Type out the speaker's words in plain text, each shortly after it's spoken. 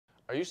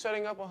Are you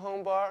setting up a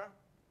home bar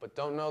but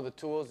don't know the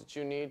tools that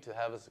you need to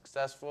have a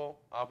successful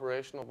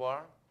operational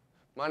bar?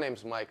 My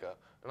name's Micah,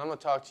 and I'm going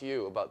to talk to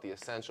you about the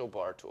essential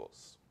bar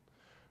tools.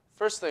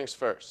 First things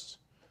first,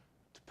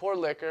 to pour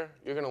liquor,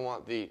 you're going to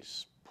want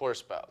these pour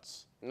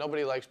spouts.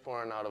 Nobody likes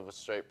pouring out of a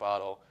straight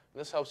bottle, and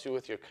this helps you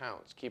with your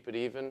counts. Keep it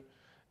even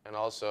and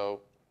also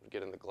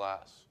get in the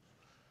glass.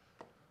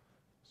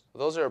 So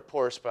those are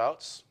pour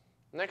spouts.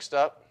 Next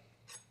up,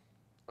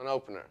 an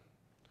opener.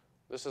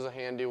 This is a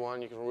handy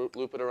one. You can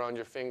loop it around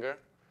your finger.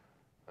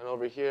 And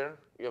over here,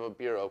 you have a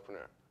beer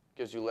opener.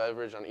 Gives you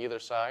leverage on either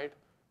side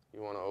you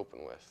want to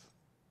open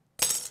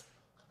with.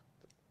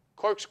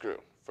 Corkscrew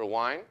for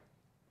wine.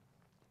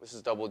 This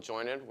is double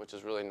jointed, which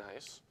is really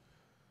nice.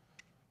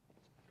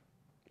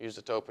 Use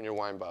it to open your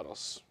wine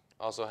bottles.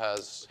 Also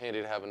has handy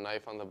to have a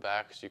knife on the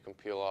back so you can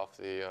peel off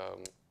the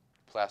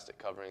plastic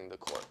covering the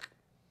cork.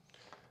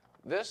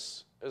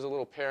 This is a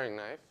little paring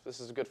knife. This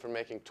is good for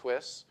making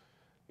twists.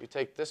 You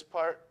take this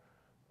part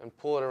and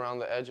pull it around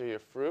the edge of your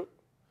fruit,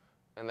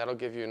 and that'll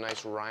give you a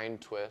nice rind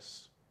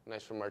twist,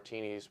 nice for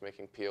martinis,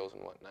 making peels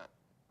and whatnot.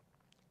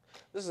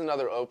 This is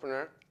another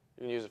opener.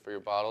 You can use it for your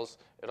bottles.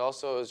 It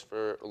also is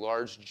for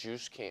large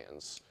juice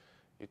cans.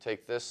 You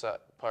take this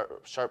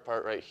sharp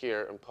part right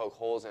here and poke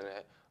holes in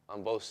it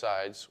on both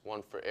sides,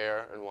 one for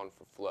air and one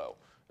for flow.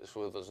 This is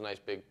for those nice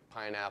big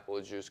pineapple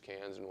juice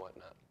cans and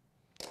whatnot.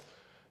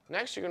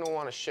 Next, you're going to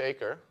want a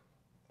shaker,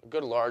 a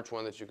good large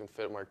one that you can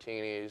fit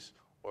martinis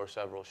or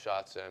several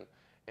shots in,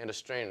 and a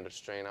strainer to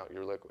strain out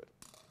your liquid.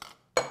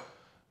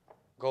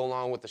 Go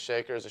along with the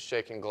shaker is a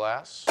shaking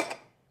glass.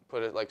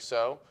 Put it like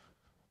so,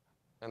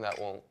 and that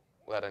won't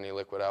let any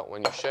liquid out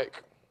when you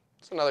shake.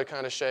 It's another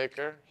kind of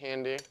shaker,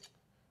 handy.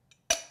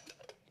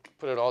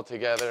 Put it all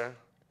together,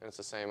 and it's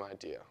the same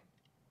idea.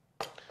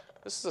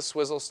 This is a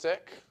swizzle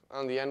stick.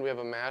 On the end we have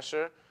a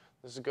masher.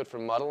 This is good for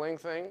muddling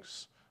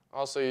things.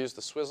 Also use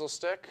the swizzle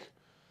stick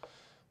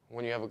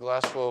when you have a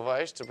glass full of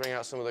ice to bring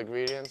out some of the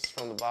ingredients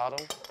from the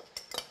bottom,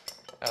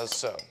 as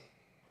so.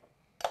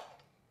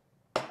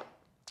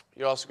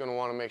 You're also going to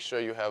want to make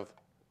sure you have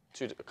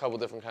a couple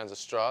different kinds of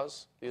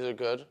straws. These are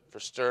good for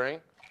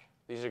stirring.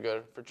 These are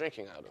good for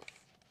drinking out of.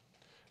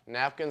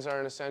 Napkins are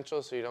an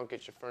essential so you don't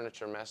get your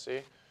furniture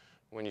messy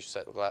when you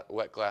set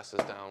wet glasses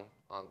down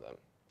on them.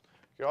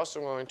 You're also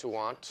going to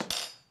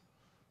want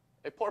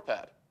a pour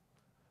pad.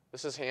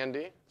 This is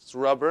handy. It's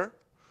rubber.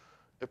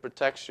 It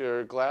protects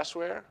your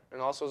glassware and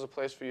also is a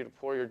place for you to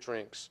pour your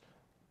drinks.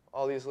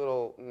 All these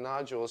little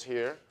nodules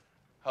here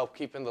help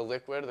keep in the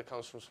liquid that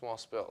comes from small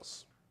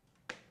spills.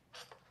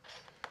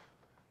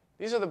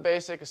 These are the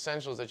basic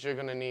essentials that you're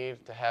going to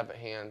need to have at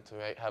hand to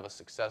have a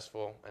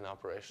successful and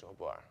operational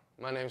bar.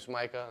 My name's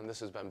Micah, and this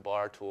has been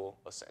Bar Tool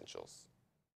Essentials.